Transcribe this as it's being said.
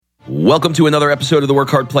Welcome to another episode of the Work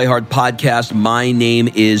Hard, Play Hard podcast. My name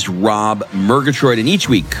is Rob Murgatroyd, and each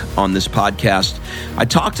week on this podcast, I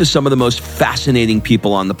talk to some of the most fascinating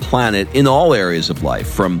people on the planet in all areas of life,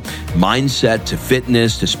 from mindset to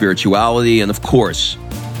fitness to spirituality and, of course,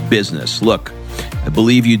 business. Look, I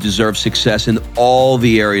believe you deserve success in all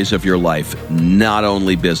the areas of your life, not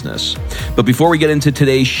only business. But before we get into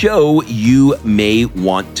today's show, you may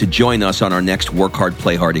want to join us on our next Work Hard,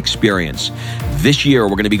 Play Hard experience. This year,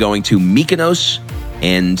 we're going to be going to Mykonos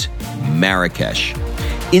and Marrakesh.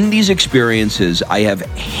 In these experiences, I have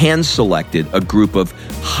hand-selected a group of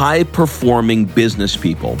high-performing business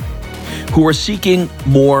people who are seeking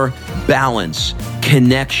more balance,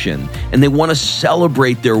 connection, and they want to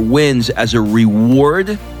celebrate their wins as a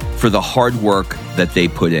reward for the hard work that they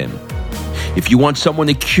put in. If you want someone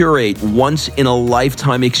to curate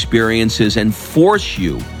once-in-a-lifetime experiences and force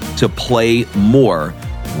you to play more,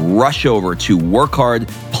 rush over to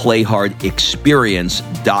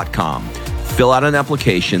workhardplayhardexperience.com. Fill out an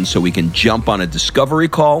application so we can jump on a discovery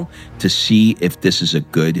call to see if this is a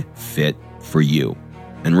good fit for you.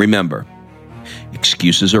 And remember,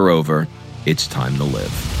 excuses are over. It's time to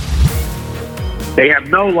live. They have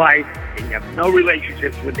no life. They have no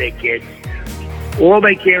relationships with their kids. All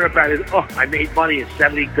they care about is, oh, I made money at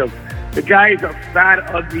 72. The guy is a fat,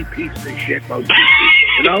 ugly piece of shit, most people,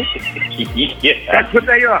 you know? Yeah. That's what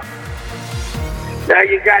they are. Now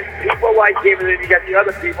you got people like him, and then you got the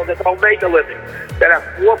other people that don't make a living, that have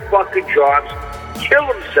 4 fucking jobs, kill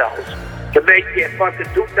themselves to make their fucking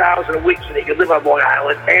 $2,000 a week so they can live on Long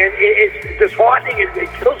Island. And it's disheartening. It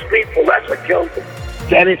kills people. That's what kills them.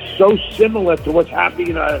 And it's so similar to what's happening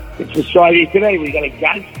in society today. We got a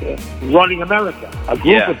gangster running America, a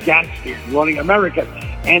group of gangsters running America.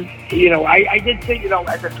 And, I did think,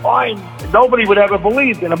 at the time, nobody would ever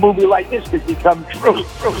believe that a movie like this could become true.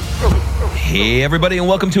 Hey, everybody, and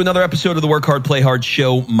welcome to another episode of the Work Hard, Play Hard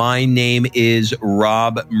show. My name is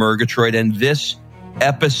Rob Murgatroyd, and this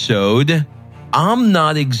episode, I'm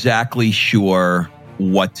not exactly sure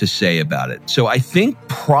what to say about it. So I think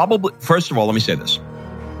probably, first of all, let me say this.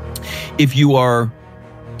 If you are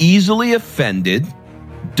easily offended,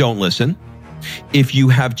 don't listen. If you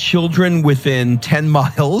have children within 10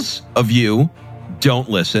 miles of you, don't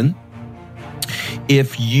listen.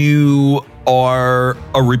 If you are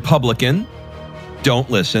a Republican,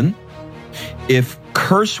 don't listen. If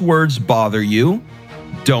curse words bother you,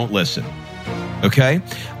 don't listen. Okay?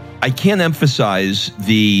 I can't emphasize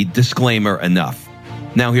the disclaimer enough.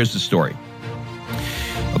 Now, here's the story.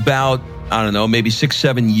 About, maybe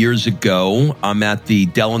 6-7 years ago, I'm at the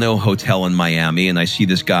Delano Hotel in Miami, and I see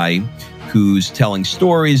this guy who's telling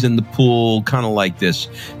stories in the pool, kind of like this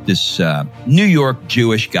New York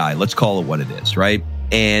Jewish guy. Let's call it what it is, right?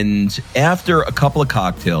 And after a couple of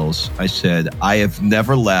cocktails, I said, I have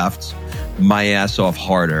never laughed my ass off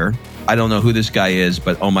harder. I don't know who this guy is,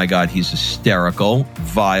 but oh my God, he's hysterical,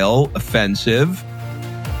 vile, offensive.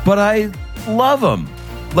 But I love him.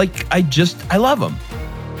 I love him.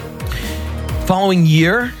 Following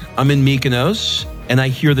year, I'm in Mykonos and I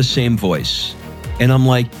hear the same voice. And I'm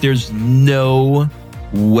like, there's no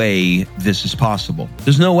way this is possible.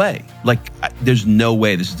 There's no way. There's no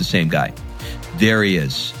way this is the same guy. There he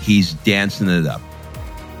is. He's dancing it up.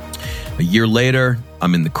 A year later,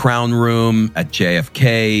 I'm in the Crown Room at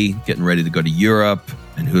JFK, getting ready to go to Europe.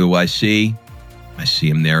 And who do I see? I see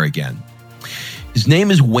him there again. His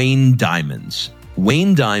name is Wayne Diamonds.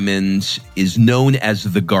 Wayne Diamonds is known as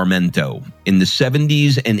the Garmento. In the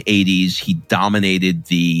 70s and 80s, he dominated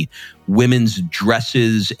the women's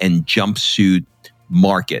dresses and jumpsuit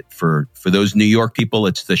market. For those New York people,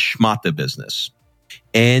 it's the schmata business.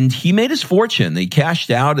 And he made his fortune. He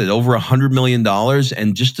cashed out at over $100 million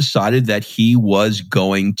and just decided that he was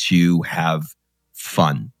going to have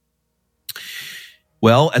fun.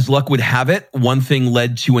 Well, as luck would have it, one thing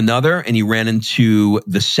led to another, and he ran into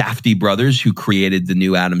the Safdie brothers who created the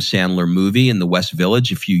new Adam Sandler movie in the West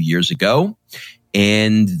Village a few years ago.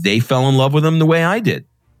 And they fell in love with him the way I did.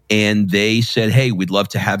 And they said, hey, we'd love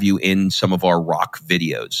to have you in some of our rock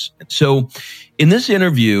videos. So in this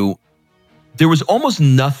interview, there was almost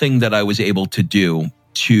nothing that I was able to do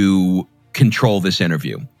to control this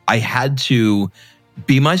interview. I had to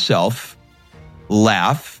be myself,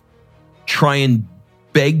 laugh, try and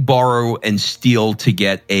beg, borrow, and steal to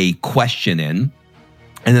get a question in.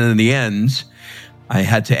 And then in the end, I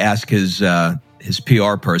had to ask his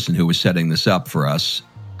PR person who was setting this up for us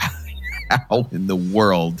how in the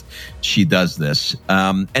world she does this.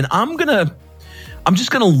 And I'm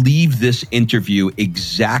just going to leave this interview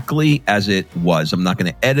exactly as it was. I'm not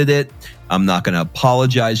going to edit it. I'm not going to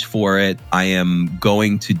apologize for it. I am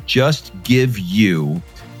going to just give you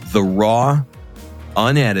the raw,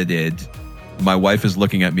 unedited. My wife is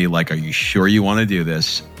looking at me like, are you sure you want to do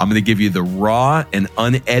this? I'm going to give you the raw and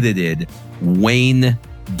unedited Wayne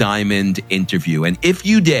Diamond interview. And if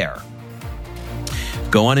you dare,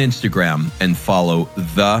 go on Instagram and follow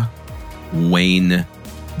the Wayne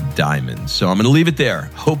Diamond. So I'm going to leave it there.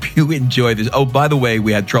 Hope you enjoy this. Oh, by the way,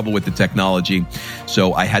 we had trouble with the technology,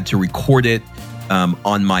 so I had to record it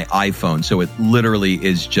on my iPhone. So it literally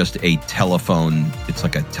is just a telephone. It's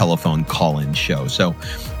like a telephone call-in show. So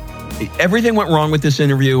everything went wrong with this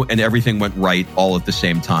interview and everything went right all at the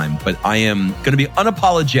same time. But I am going to be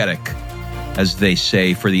unapologetic, as they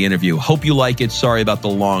say, for the interview. Hope you like it. Sorry about the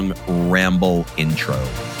long ramble intro.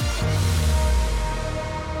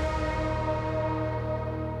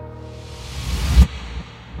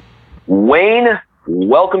 Wayne,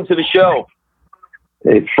 welcome to the show.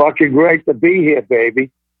 It's fucking great to be here, baby.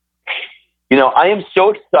 You know, I am so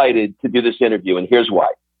excited to do this interview, and here's why.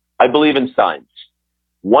 I believe in signs.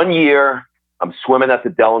 One year, I'm swimming at the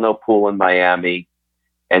Delano pool in Miami,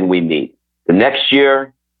 and we meet. The next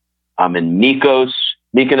year, I'm in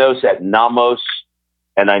Mykonos at Namos,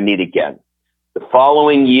 and I meet again. The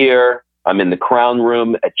following year, I'm in the Crown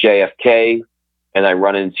Room at JFK, and I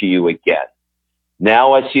run into you again.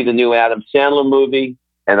 Now I see the new Adam Sandler movie,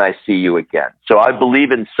 and I see you again. So I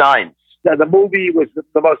believe in signs. Now, the movie was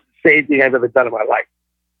the most insane thing I've ever done in my life.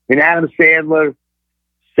 I mean, Adam Sandler,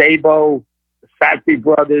 Sabo, the Safdie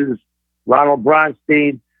brothers, Ronald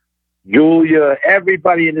Bronstein, Julia,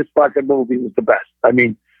 everybody in this fucking movie was the best. I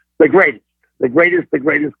mean, the greatest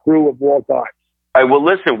crew of all time. All right, well,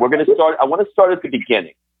 listen, we're going to start. I want to start at the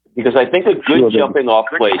beginning, because I think a good jumping off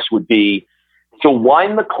place would be to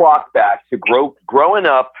wind the clock back to growing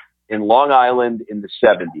up in Long Island in the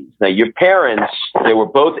 70s. Now, your parents, they were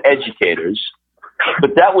both educators,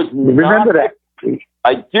 but that was remember that.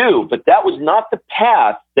 I do, but that was not the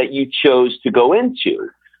path that you chose to go into.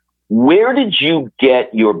 Where did you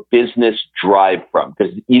get your business drive from?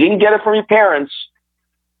 Because you didn't get it from your parents.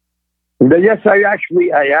 Yes, I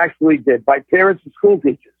actually did. My parents were school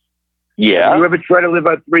teachers. Yeah. You ever try to live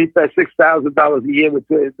on $6,000 a year with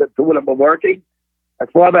two of them were working? My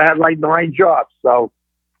father had like 9 jobs, so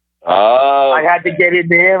I had to get in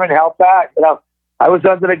there and help out. You know, I was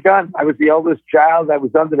under the gun. I was the oldest child. I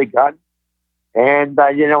was under the gun, and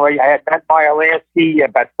I had met Meyer Lansky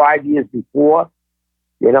about 5 years before.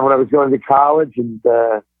 You know, when I was going to college, and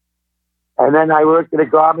then I worked at a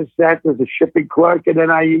garment center as a shipping clerk, and then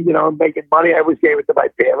making money. I always gave it to my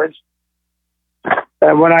parents.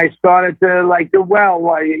 And when I started to do well,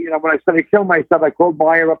 when I started to kill myself, I called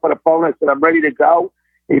Meyer up on the phone. I said, I'm ready to go.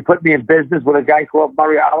 He put me in business with a guy called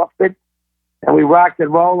Murray Oliphant, and we rocked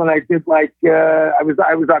and rolled. And I did I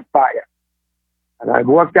was on fire. And I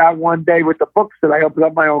walked out one day with the books, and I opened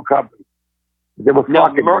up my own company. They were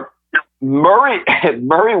fucking Murray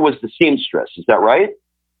was the seamstress. Is that right?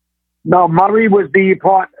 No, Murray was the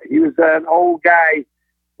partner. He was an old guy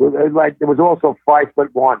there was also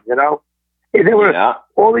 5'1", you know? They were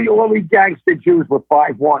all the gangster Jews were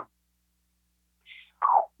 5'1".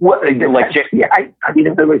 What? I mean,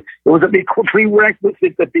 it was a big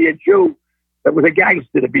prerequisite to be a Jew. That was a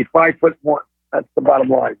gangster to be 5'1". That's the bottom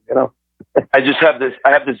line, you know. I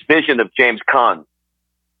have this vision of James Caan.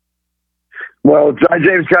 Well,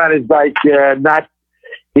 James Caan is not.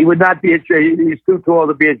 He would not be a Jew. He's too tall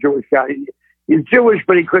to be a Jewish guy. He's Jewish,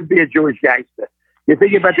 but he couldn't be a Jewish gangster. You're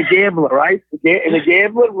thinking about the Gambler, right? And the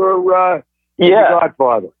Gambler were the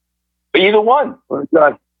Godfather. Either one. What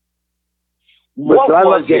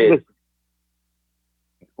was it?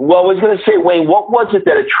 Well, I was going to say, Wayne, what was it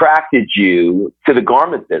that attracted you to the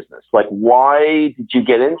garment business? Like, why did you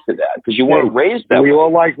get into that? Because you weren't raised that way. We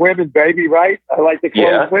all like women, baby, right? I like to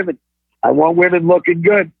clothe women. I want women looking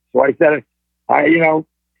good. So I said,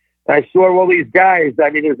 I saw all these guys. I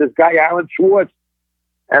mean, there was this guy, Alan Schwartz,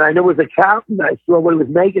 and I knew he was accountant. I saw what he was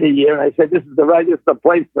making a year, and I said, this is the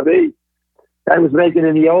place for me. I was making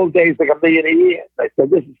in the old days like $1 million a year. I said,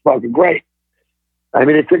 this is fucking great. I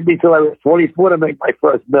mean, it took me till I was 24 to make my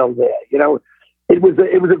first mill there. You know, it was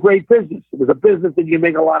a great business. It was a business that you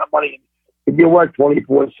make a lot of money if you work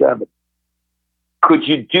 24/7. Could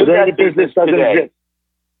you do today, that business today? Exist.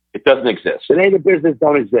 It doesn't exist. Today, the business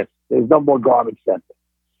don't exist. There's no more garment center.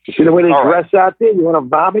 You see the way they dress out there? You want to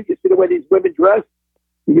vomit? You see the way these women dress?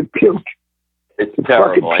 You can puke. It's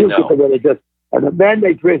terrible, I know. The way they dress. And the men,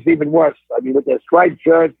 they dress even worse. I mean, with their striped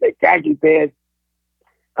shirts, their khaki pants.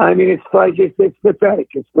 I mean, it's pathetic.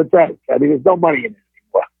 It's pathetic. I mean, there's no money in it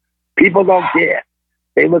anymore. People don't care.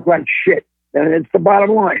 They look like shit. And it's the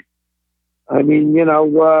bottom line. I mean,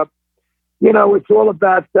 it's all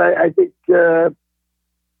about, I think,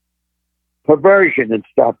 perversion and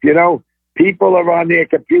stuff. You know, people are on their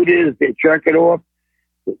computers, they're jerking off.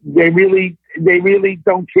 They really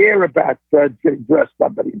don't care about getting dressed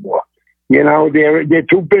up anymore. You know, they're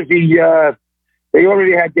too busy. They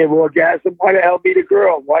already had their orgasm. Why the hell meet a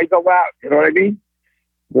girl? Why go out? You know what I mean?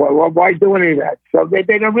 Why do any of that? So they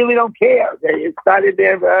really don't care. It's not in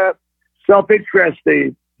their self-interest.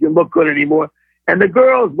 You look good anymore. And the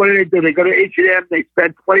girls, what do? They go to H&M. They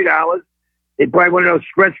spend $20. They buy one of those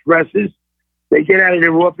stretch dresses. They get out of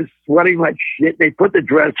their office sweating like shit. They put the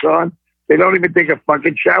dress on. They don't even take a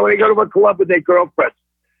fucking shower. They go to a club with their girlfriends.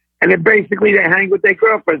 And then basically they hang with their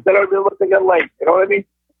girlfriends. They don't even look like they're late. You know what I mean?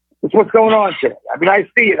 That's what's going on today. I mean, I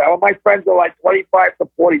see it. All my friends are like 25 to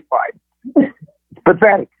 45. It's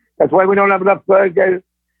pathetic. That's why we don't have enough guys.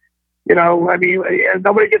 You know, I mean,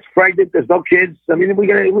 nobody gets pregnant. There's no kids. I mean, we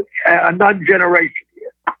got a nun generation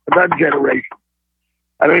here. A nun generation.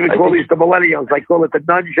 I don't even call these the millennials. I call it the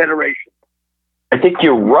nun generation. I think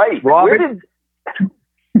you're right. Robin?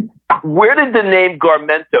 Where did the name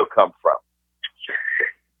Garmento come from?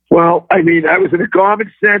 Well, I mean, I was in a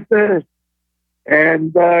garment center,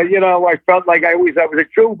 and you know, I felt like I was a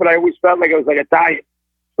Jew, but I always felt like I was like Italian.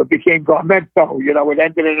 So it became Garmento. You know, it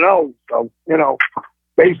ended in an O. So you know,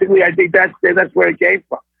 basically, I think that's where it came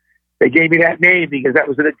from. They gave me that name because that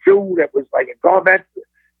was a Jew that was like a garment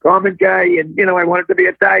guy, and you know, I wanted to be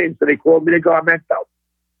Italian, so they called me the Garmento.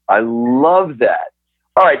 I love that.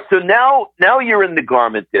 All right, so now you're in the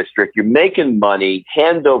garment district. You're making money,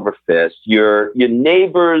 hand over fist. You're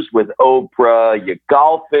neighbors with Oprah. You're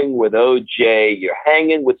golfing with OJ. You're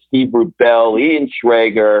hanging with Steve Rubell, Ian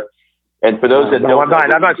Schrager. And for those that don't know,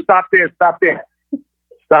 I'm not. Stop there.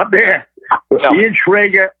 No. Ian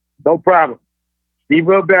Schrager, no problem. Steve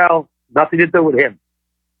Rubell, nothing to do with him.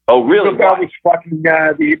 Oh, really? Steve Rubell was fucking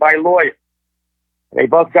my lawyer. They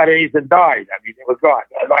both got AIDS and died. I mean, they were gone.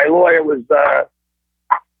 My lawyer was.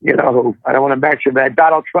 You know, I don't want to mention that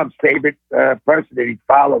Donald Trump's favorite person that he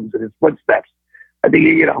follows in his footsteps. I think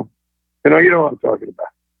you know what I'm talking about.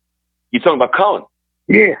 You're talking about Cohen?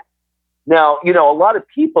 Yeah. Now, you know, a lot of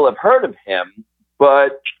people have heard of him,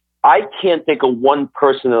 but I can't think of one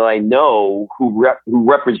person that I know who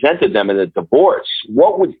represented them in a divorce.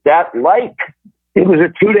 What was that like? It was a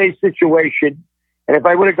 2-day situation, and if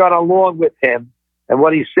I would have gone along with him and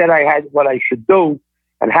what he said what I should do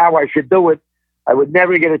and how I should do it, I would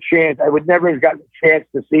never get a chance. I would never have gotten a chance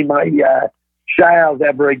to see my child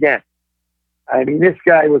ever again. I mean, this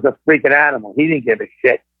guy was a freaking animal. He didn't give a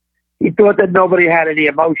shit. He thought that nobody had any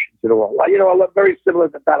emotions at all. You know, very similar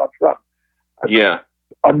to Donald Trump. Yeah.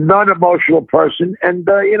 A non-emotional person. And,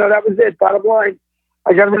 you know, that was it. Bottom line,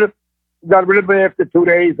 I got rid of him after 2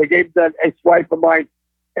 days. I gave that ex-wife of mine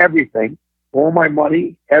everything, all my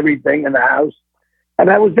money, everything in the house. And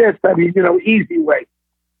that was it. I mean, you know, easy way.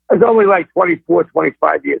 I was only like 24,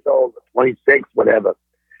 25 years old, 26, whatever.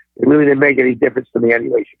 It really didn't make any difference to me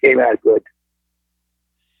anyway. She came out good.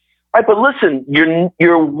 All right, but listen,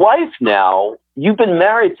 your wife now, you've been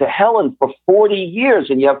married to Helen for 40 years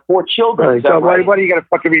and you have 4 children. Right, so right? What are you going to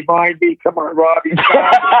fucking remind me? Come on, Robbie.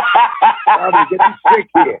 Robbie, get me sick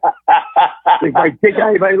here.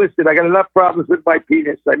 Listen, I got enough problems with my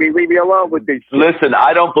penis. I mean, leave me alone with this shit. Listen,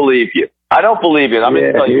 I don't believe you. I'm going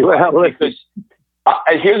to tell you. Because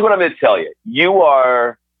here's what I'm going to tell you. You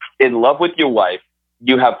are in love with your wife.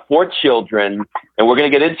 You have 4 children, and we're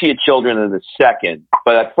going to get into your children in a second.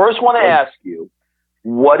 But I first want to ask you,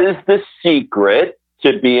 what is the secret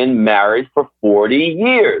to being married for 40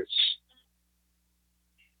 years?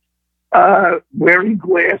 Wearing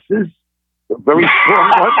glasses, a very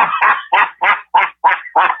strong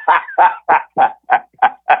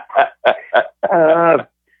one.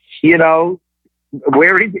 You know,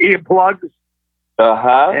 wearing earplugs.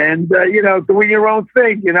 And, you know, doing your own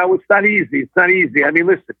thing. You know, it's not easy. It's not easy. I mean,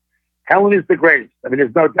 listen, Helen is the greatest. I mean,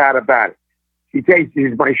 there's no doubt about it.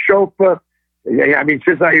 She's my chauffeur. I mean,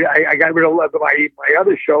 since I got rid of my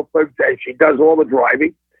other chauffeur, she does all the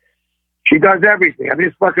driving. She does everything. I mean,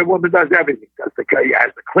 this fucking woman does everything. Has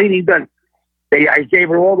the cleaning done. I gave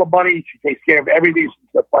her all the money. She takes care of everything.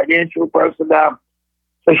 She's a financial person now.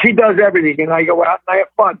 So she does everything. And I go out and I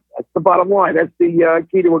have fun. That's the bottom line. That's the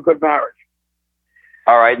key to a good marriage.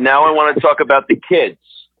 All right, now I want to talk about the kids.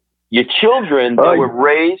 Your children, they were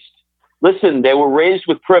raised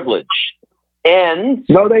with privilege. And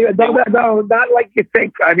no, not like you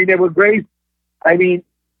think. I mean, they were raised. I mean,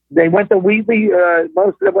 they went to Wheatley.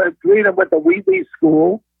 Most of them, 3 of them went to Wheatley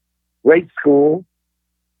School, great school,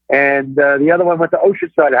 and the other one went to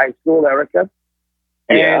Oceanside High School, Erica.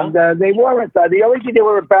 And they weren't. The only thing they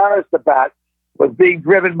were embarrassed about was being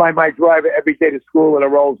driven by my driver every day to school in a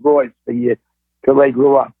Rolls Royce till they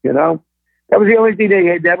grew up. You know, That was the only thing they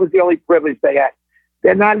had. That was the only privilege they had.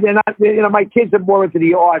 They're not, you know, my kids are more into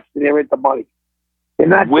the arts than they're into money. They're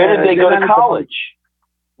not. Where did they go to college?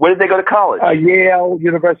 Where did they go to college? Yale,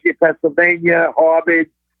 University of Pennsylvania, Harvard,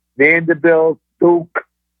 Vanderbilt, Duke.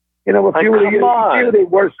 You know, a few of the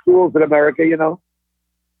worst schools in America, you know.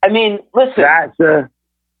 I mean, listen. That's,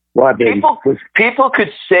 people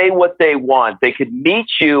could say what they want. They could meet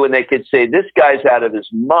you and they could say, this guy's out of his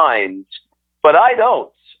mind. But I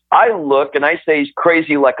don't. I look and I say he's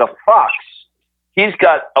crazy like a fox. He's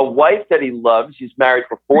got a wife that he loves. He's married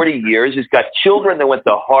for 40 years. He's got children that went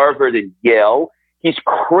to Harvard and Yale. He's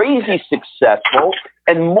crazy successful.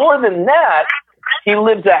 And more than that, he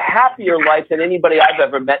lives a happier life than anybody I've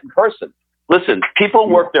ever met in person. Listen, people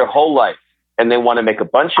work their whole life and they want to make a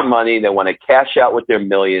bunch of money. They want to cash out with their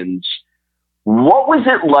millions. What was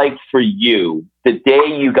it like for you the day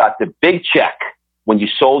you got the big check when you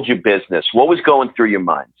sold your business? What was going through your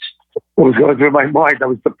minds? What was going through my mind? I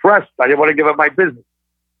was depressed. I didn't want to give up my business.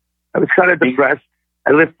 I was kind of depressed.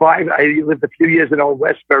 I lived a few years in Old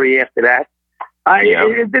Westbury after that.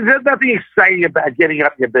 There's nothing exciting about getting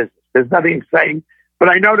up your business. There's nothing exciting. But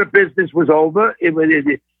I know the business was over. It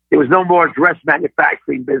was no more dress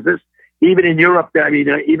manufacturing business. Even in Europe, I mean,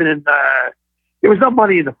 there was no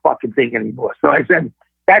money in the fucking thing anymore. So I said,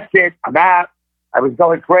 that's it. I'm out. I was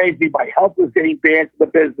going crazy. My health was getting bad for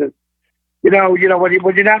the business. You know, when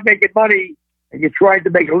you're not making money and you're trying to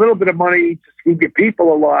make a little bit of money to keep your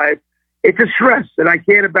people alive, it's a stress. And I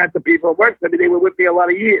cared about the people at work. I mean, they were with me a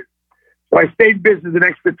lot of years. So I stayed in business an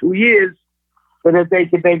extra 2 years so that they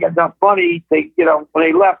could make enough money. When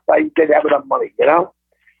they left, I didn't have enough money, you know?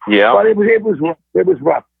 Yeah. But it was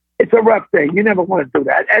rough. It's a rough thing. You never want to do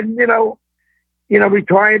that. And,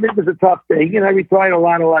 retirement was a tough thing. And I retired a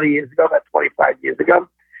lot of years ago, about 25 years ago.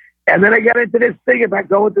 And then I got into this thing about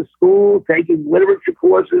going to school, taking literature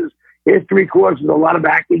courses, history courses, a lot of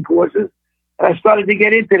acting courses. And I started to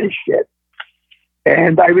get into this shit.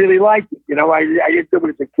 And I really liked it. I didn't do it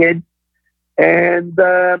as a kid. And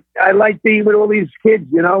I like being with all these kids,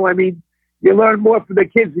 I mean, you learn more from the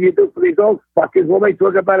kids than you do from these old fuckers. All they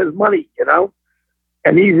talk about is money,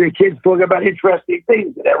 And these are the kids talking about interesting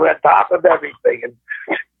things. And they're on top of everything. And,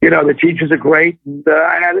 the teachers are great. And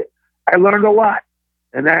I learned a lot.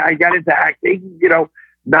 And I got into acting,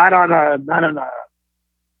 not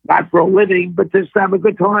for a living, but just have a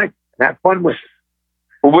good time and have fun with it.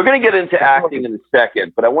 Well, we're going to get into acting in a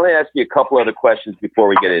second, but I want to ask you a couple other questions before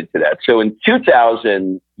we get into that. So in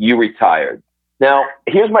 2000, you retired. Now,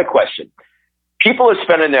 here's my question. People are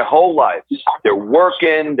spending their whole lives. They're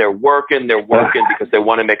working because they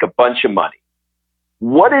want to make a bunch of money.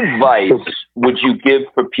 What advice would you give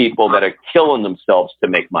for people that are killing themselves to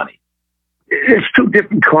make money? There's two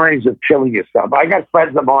different kinds of killing yourself. I got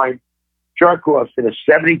friends of mine, jerk-offs, that are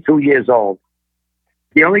 72 years old.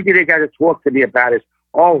 The only thing they got to talk to me about is,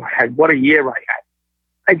 what a year I had.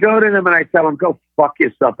 I go to them and I tell them, go fuck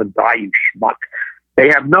yourself and die, you schmuck. They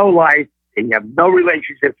have no life. They have no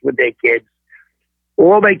relationships with their kids.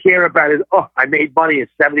 All they care about is, I made money at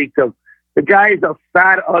 72. The guy is a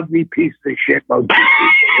fat, ugly piece of shit, most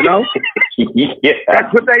people, Yeah.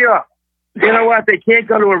 That's what they are. You know what? They can't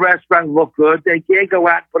go to a restaurant and look good. They can't go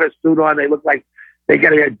out and put a suit on. They look like they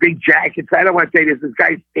got a big jackets. I don't want to say this. This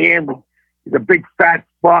guy's Stanley. He's a big fat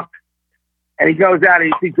fuck. And he goes out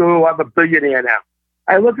and he thinks, I'm a billionaire now.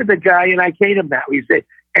 I look at the guy and I hate him now. He said,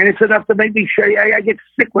 and it's enough to make me I get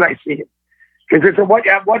sick when I see him. Because it's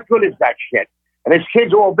what good is that shit? And his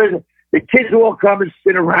kids are all business. The kids all come and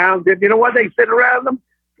sit around him. You know why they sit around him?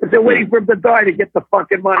 Because they're waiting for him to die to get the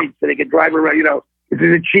fucking money so they can drive around, This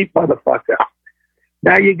is a cheap motherfucker.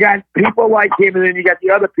 Now you got people like him, and then you got the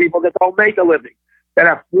other people that don't make a living, that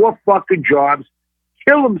have 4 fucking jobs,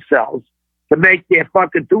 kill themselves to make their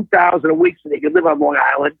fucking $2,000 a week so they can live on Long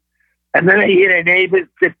Island. And then they hear their neighbors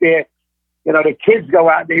sit there. The kids go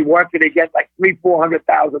out and they work and they get like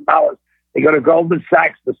 $300,000-$400,000. They go to Goldman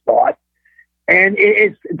Sachs to start. And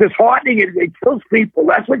it's disheartening. It kills people.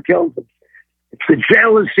 That's what kills them. It's the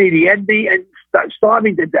jealousy, the envy, and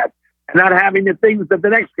starving to death. And not having the things that the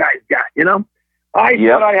next guy's got, I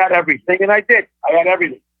thought I had everything, and I did. I had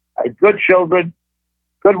everything. I had good children,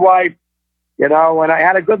 good wife, and I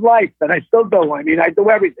had a good life, and I still do. I mean, I do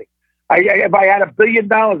everything. If I had $1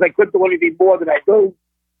 billion, I couldn't do anything more than I do.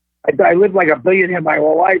 I lived like a billionaire my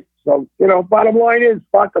whole life. So, bottom line is,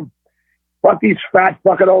 fuck them. Fuck these fat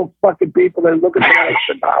fucking old fucking people that are looking for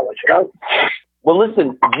extra dollars, Well,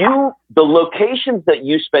 listen, the locations that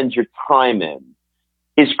you spend your time in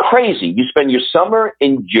is crazy. You spend your summer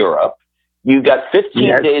in Europe. You got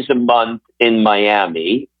 15 days a month in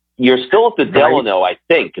Miami. You're still at the Delano, I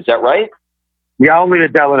think. Is that right? Yeah, only the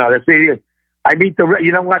Delano. I meet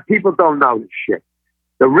you know what? People don't know this shit.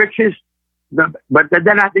 The richest, but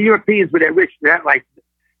they're not the Europeans, but they're rich. They're not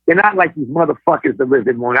like these motherfuckers that live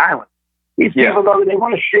in Long Island. These people, though, they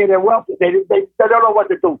want to share their wealth. They don't know what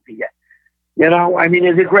to do for you. You know, I mean,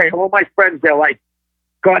 it's great. All my friends, they're like,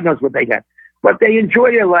 God knows what they got. But they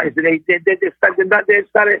enjoy their lives. And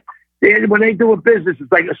when they do a business,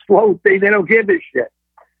 it's like a slow thing. They don't give a shit.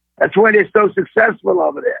 That's why they're so successful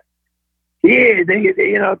over there. Here, they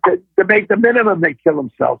you know, to make the minimum, they kill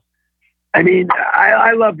themselves. I mean,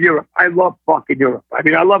 I love Europe. I love fucking Europe. I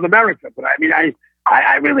mean, I love America, but I mean, I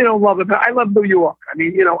really don't love America. I love New York. I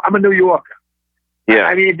mean, you know, I'm a New Yorker. Yeah.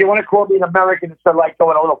 I mean, if you want to call me an American, it's like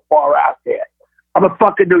going a little far out there. I'm a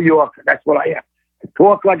fucking New Yorker. That's what I am. I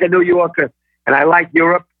talk like a New Yorker, and I like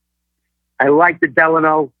Europe. I like the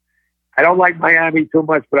Delano. I don't like Miami too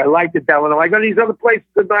much, but I like the Delano. I go to these other places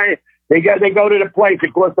in Miami. They go to the place.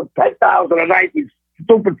 It costs them $10,000 a night. These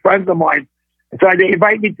stupid friends of mine. So they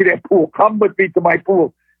invite me to their pool. Come with me to my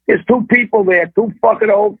pool. There's two people there, two fucking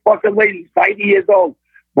old fucking ladies, 90 years old,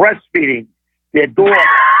 breastfeeding their dog.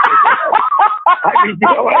 I mean,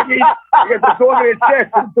 you know what I mean? You got the dog in their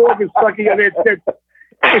chest, and the dog is sucking on their chest.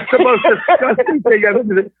 It's the most disgusting thing I've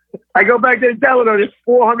ever seen. I go back to the Delano. There's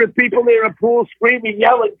 400 people there in a pool, screaming,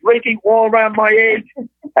 yelling, drinking, all around my age,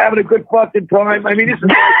 having a good fucking time. I mean, this is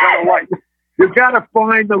my kind of life. You've got to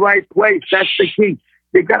find the right place. That's the key.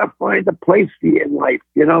 You've got to find a place for you in life,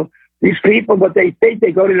 you know? These people, but they think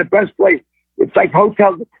they go to the best place. It's like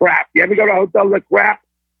Hotel the Crap. You ever go to Hotel the Crap?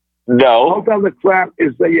 No. Hotel the Crap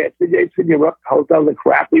is it's in Europe. Hotel the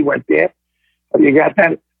Crap. We went there. You got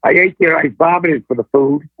that. I ate there. I vomited for the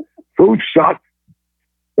food. Food sucked.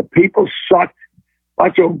 The people sucked.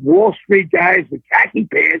 Bunch of Wall Street guys with khaki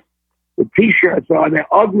pants, with T-shirts on.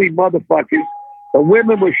 They're ugly motherfuckers. The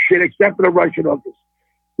women were shit, except for the Russian hookers.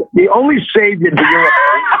 The only savior to Europe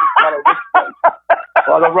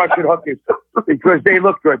are the Russian hookers, because they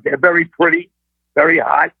look good. They're very pretty, very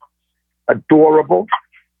hot, adorable.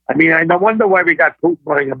 I mean, I no wonder why we got Putin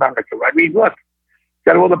running America. I mean, look,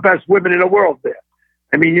 got all the best women in the world there.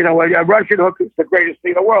 I mean, you know, a Russian hooker is the greatest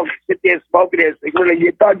thing in the world. You sit there smoking this thing, really,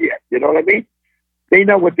 you're done yet. You know what I mean? They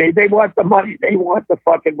know what they want the money. They want the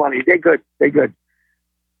fucking money. They're good. They're good.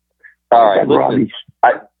 All right, listen.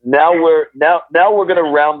 Now we're going to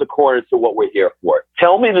round the corner to what we're here for.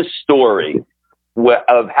 Tell me the story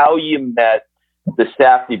of how you met the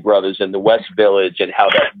Safdie brothers in the West Village and how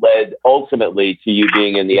that led ultimately to you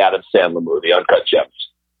being in the Adam Sandler movie, Uncut Gems.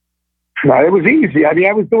 No, it was easy. I mean,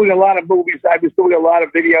 I was doing a lot of movies. I was doing a lot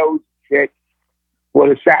of videos shit for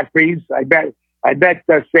the Safdies. I met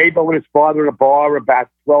Sabo and his father in a bar about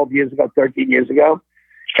 12 years ago, 13 years ago.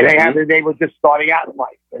 And they were just starting out in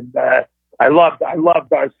life. And I loved Sabo.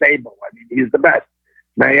 I mean, he's the best.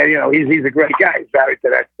 Now, you know, he's a great guy. He's married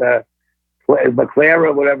to that McClare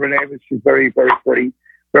or whatever her name is. She's very, very pretty,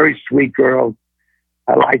 very sweet girl.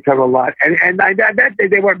 I liked her a lot. And I met,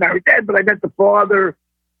 they weren't married then, but I met the father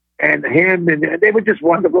and him, and they were just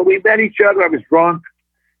wonderful. We met each other. I was drunk.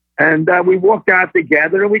 And we walked out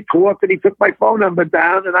together, and we talked, and he took my phone number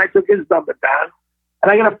down, and I took his number down.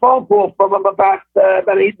 And I got a phone call from him about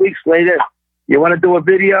 8 weeks later. You want to do a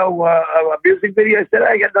video, a music video? I said,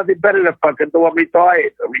 I got nothing better to fucking do. I'm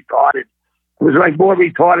retarded. It was like more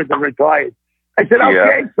retarded than retired. I said,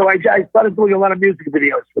 okay. Yeah. So I started doing a lot of music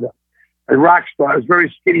videos for them. A rock star. I was very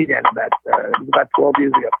skinny then, about 12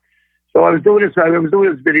 years ago. So I was doing this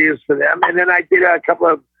videos for them. And then I did a couple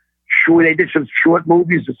of they did some short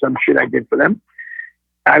movies or some shit I did for them.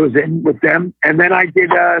 I was in with them. And then I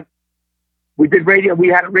did, we did radio. We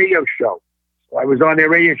had a radio show. So I was on their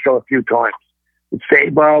radio show a few times with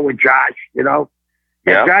Sabo and Josh, you know.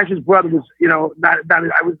 Yeah. And Josh's brother was, you know, I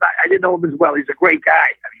didn't know him as well. He's a great guy.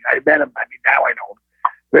 I mean, I met him. I mean, now I know him.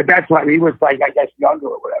 But that's why he was like, I guess, younger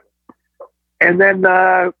or whatever. And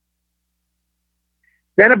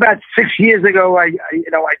then about 6 years ago, I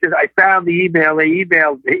found the email. They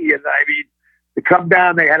emailed me, and I mean, to come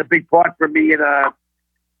down, they had a big part for me in a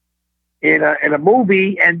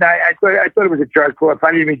movie, and I thought it was a jerk off.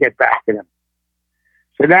 I didn't even get back to them.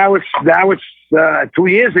 So now it's 2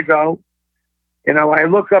 years ago. You know, I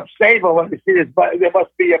look up Sabo and I see there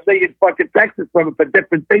must be a million fucking texts from him for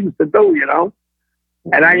different things to do. You know,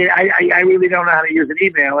 and I really don't know how to use an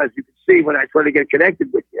email, as you can see when I try to get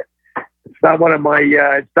connected with you. It's not one of my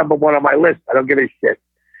it's number one on my list. I don't give a shit.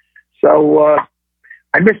 So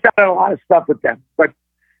I missed out on a lot of stuff with them. But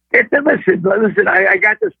listen, I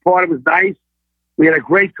got this part. It was nice. We had a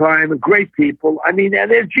great time and great people. I mean, and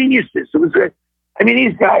they're geniuses. It was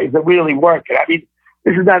these guys are really working. I mean,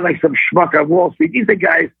 this is not like some schmuck on Wall Street. These are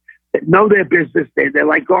guys that know their business. They're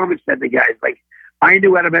like garment center guys. Like I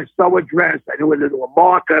knew how to sew a dress. I knew how to do a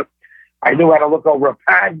marker. I knew how to look over a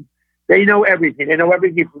pattern. They know everything. They know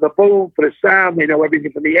everything from the boom, for the sound. They know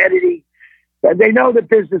everything from the editing. They know the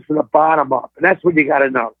business from the bottom up, and that's what you got to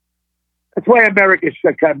know. That's why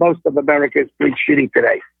most of America is pretty shitty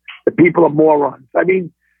today. The people are morons. I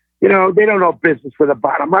mean, you know, they don't know business from the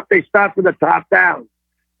bottom up. They start from the top down,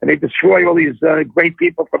 and they destroy all these great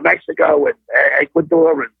people from Mexico and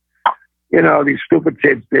Ecuador, and you know, these stupid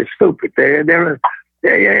kids. They're stupid.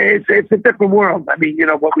 It's a different world. I mean, you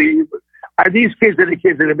know what these kids are the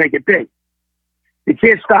kids that make it big. You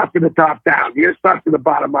can't start from the top down. You got to start from the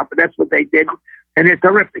bottom up, and that's what they did. And they're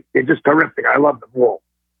terrific. They're just terrific. I love them all.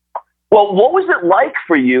 Well, what was it like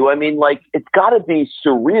for you? I mean, like, it's got to be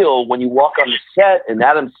surreal when you walk on the set and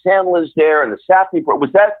Adam Sandler's there and the Safdie.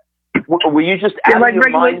 Were you just out of your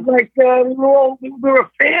mind? We're a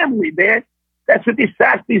family, man. That's what these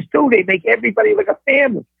Safdies do. They make everybody like a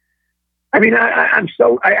family. I mean,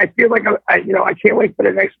 I feel like I can't wait for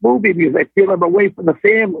the next movie because I feel I'm away from the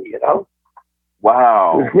family, you know?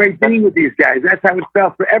 Wow. It was great being with these guys. That's how it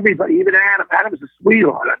felt for everybody, even Adam. Adam's a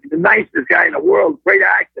sweetheart. I mean, the nicest guy in the world, great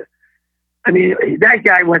actor. I mean, that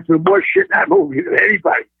guy went through more shit in that movie than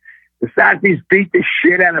anybody. The Safdies beat the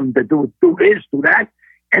shit out of him to do this, do that.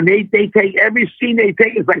 And they take every scene they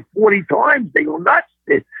take is like 40 times. They go nuts.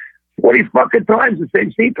 40 fucking times the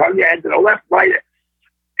same scene. Turn your head to the left, right.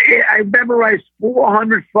 I memorized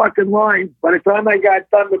 400 fucking lines. By the time I got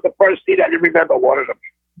done with the first scene, I didn't remember one of them.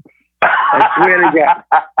 I swear to God.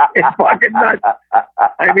 It's fucking nuts.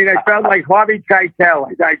 I mean, I felt like Harvey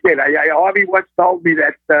Keitel. I did. Harvey once told me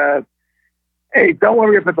that, hey, don't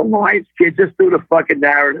worry about the lines, kid. Just do the fucking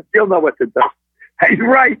narrative. You'll know what to do. He's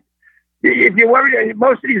right. If you worry,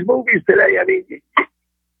 most of these movies today, I mean,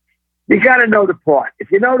 you got to know the part. If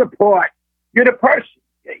you know the part, you're the person.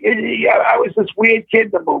 I was this weird kid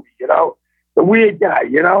in the movie, you know, the weird guy,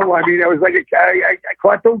 you know. I mean, I was like a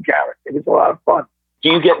cartoon character. It was a lot of fun. Do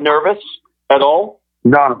you get nervous at all?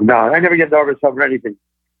 No. I never get nervous over anything.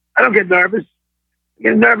 I don't get nervous. I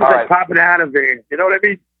get nervous like popping out of there. You know what I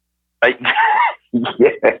mean?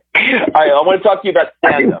 Yeah. All right, I want to talk to you about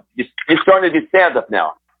stand-up. You're starting to do stand-up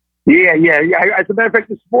now. Yeah. As a matter of fact,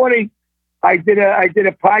 this morning I did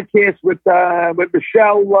a podcast with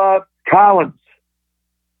Michelle Collins,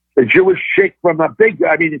 the Jewish chick from a big.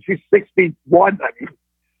 I mean, she's 61. I mean,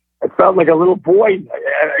 I felt like a little boy.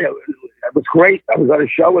 It was great. I was on a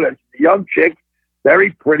show with a young chick,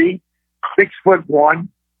 very pretty, 6'1".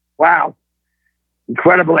 Wow.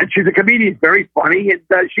 Incredible. And she's a comedian, very funny. And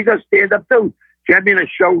she does stand up too. She had me on a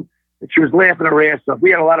show and she was laughing her ass off.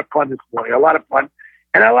 We had a lot of fun this morning, a lot of fun.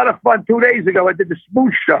 And a lot of fun 2 days ago. I did the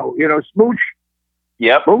Smooch show. You know, Smooch?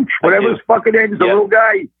 Yep. Smooch, whatever his fucking name is, a little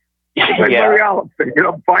guy. He's like Murray Oliphant, you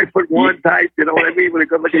know, 5'1" type, you know what I mean, with a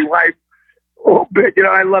good looking wife. Oh, but, you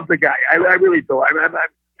know, I love the guy. I really do.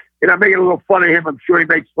 I'm making a little fun of him. I'm sure he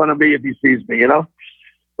makes fun of me if he sees me, you know?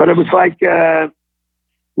 But it was like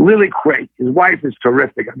Lily Craig. His wife is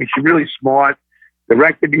terrific. I mean, she's really smart.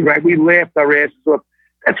 Directed me right. We laughed our asses off.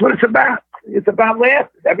 That's what it's about. It's about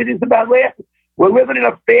laughing. Everything's about laughing. We're living in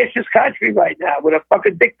a fascist country right now with a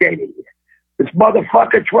fucking dictator here. This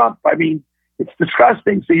motherfucker Trump. I mean, it's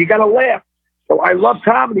disgusting. So you got to laugh. So I love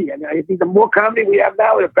comedy. And I think the more comedy we have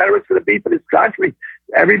now, the better it's going to be for this country.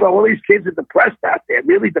 Everybody, all these kids are depressed out there,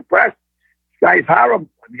 really depressed. This guy's horrible.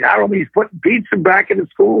 I mean, horrible. He's putting pizza back in the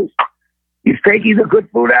schools. He's taking the good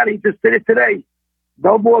food out. He just did it today.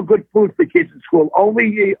 No more good food for kids in school.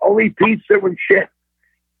 Only pizza and shit.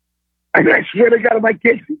 I mean, I swear to God, my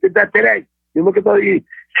kids, he did that today. You look at the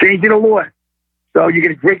changing the law. So you're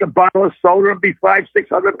going to drink a bottle of soda and be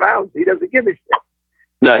 500-600 pounds. He doesn't give a shit.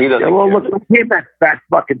 No, he doesn't. Well, look at him, that fat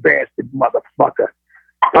fucking bastard motherfucker.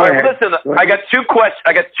 All right, listen, I got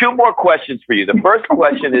two more questions for you. The first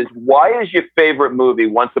question is, why is your favorite movie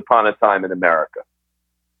Once Upon a Time in America?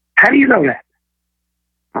 How do you know that?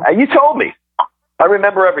 You told me. I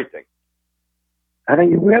remember everything. I don't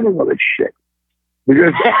even remember all this shit.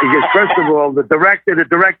 Because first of all, the director is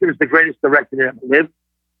the greatest director that ever lived.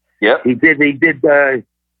 Yep. He did The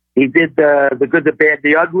Good, the Bad,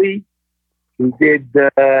 the Ugly. He did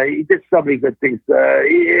so many good things.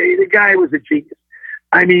 The guy was a genius.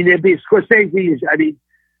 I mean, it'd be Scorsese. I mean,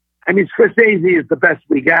 Scorsese is the best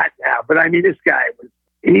we got now. But I mean, this guy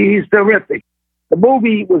he's terrific. The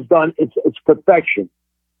movie was done. It's perfection.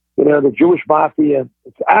 You know, the Jewish mafia.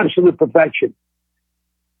 It's absolute perfection.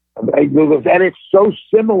 And it's so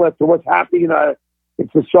similar to what's happening in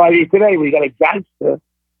society today. We got a gangster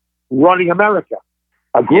running America,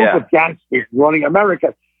 a group of gangsters running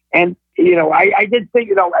America. And, you know, I did think,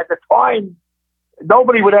 you know, at the time,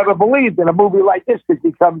 nobody would ever believe that a movie like this could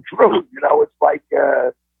become true. You know, it's like,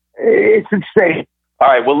 it's insane. All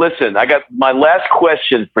right. Well, listen, I got my last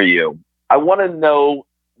question for you. I want to know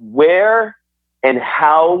where and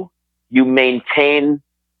how you maintain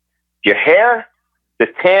your hair, the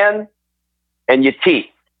tan, and your teeth.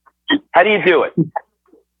 How do you do it?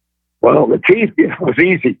 Well, the teeth, was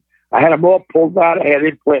easy. I had them all pulled out. I had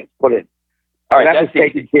implants put in. All right, that was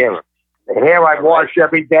taken care of. The hair I wash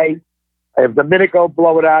every day. If the minute go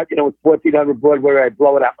blow it out, it's 1,400 Broadway, I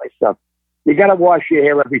blow it out myself. You got to wash your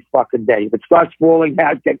hair every fucking day. If it starts falling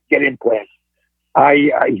out, get implants. I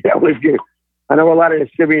know a lot of the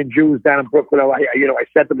Syrian Jews down in Brooklyn. I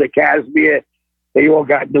sent them to Kashmir. They all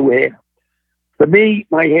got new hair. For me,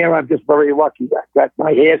 my hair, I'm just very lucky.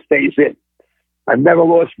 My hair stays in. I've never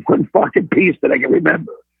lost one fucking piece that I can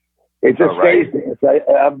remember. It just stays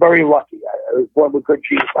there. I'm very lucky. I was born with good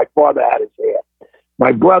genes. My father had his hair.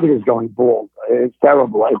 My brother is going bald. It's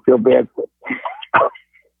terrible. I feel bad for him.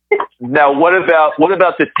 Now, what about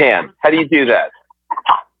the tan? How do you do that?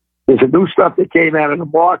 There's a new stuff that came out in the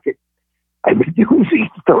market. I've been using.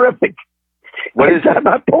 It's terrific. What is it? I'm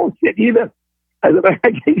not bullshit either. I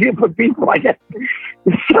can hear for people.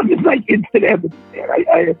 Something like instant evidence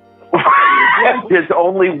there. There's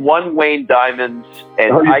only one Wayne Diamonds,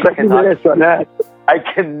 and I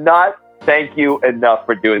cannot thank you enough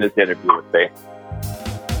for doing this interview with me.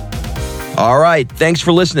 All right. Thanks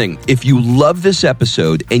for listening. If you love this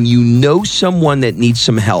episode and you know someone that needs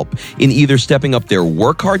some help in either stepping up their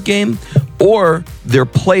work hard game or their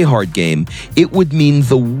play hard game, it would mean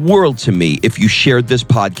the world to me if you shared this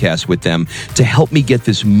podcast with them to help me get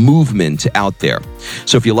this movement out there.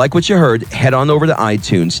 So if you like what you heard, head on over to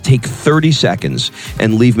iTunes, take 30 seconds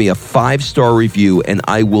and leave me a 5-star review, and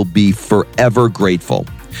I will be forever grateful.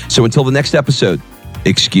 So until the next episode,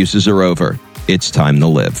 excuses are over. It's time to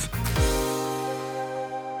live.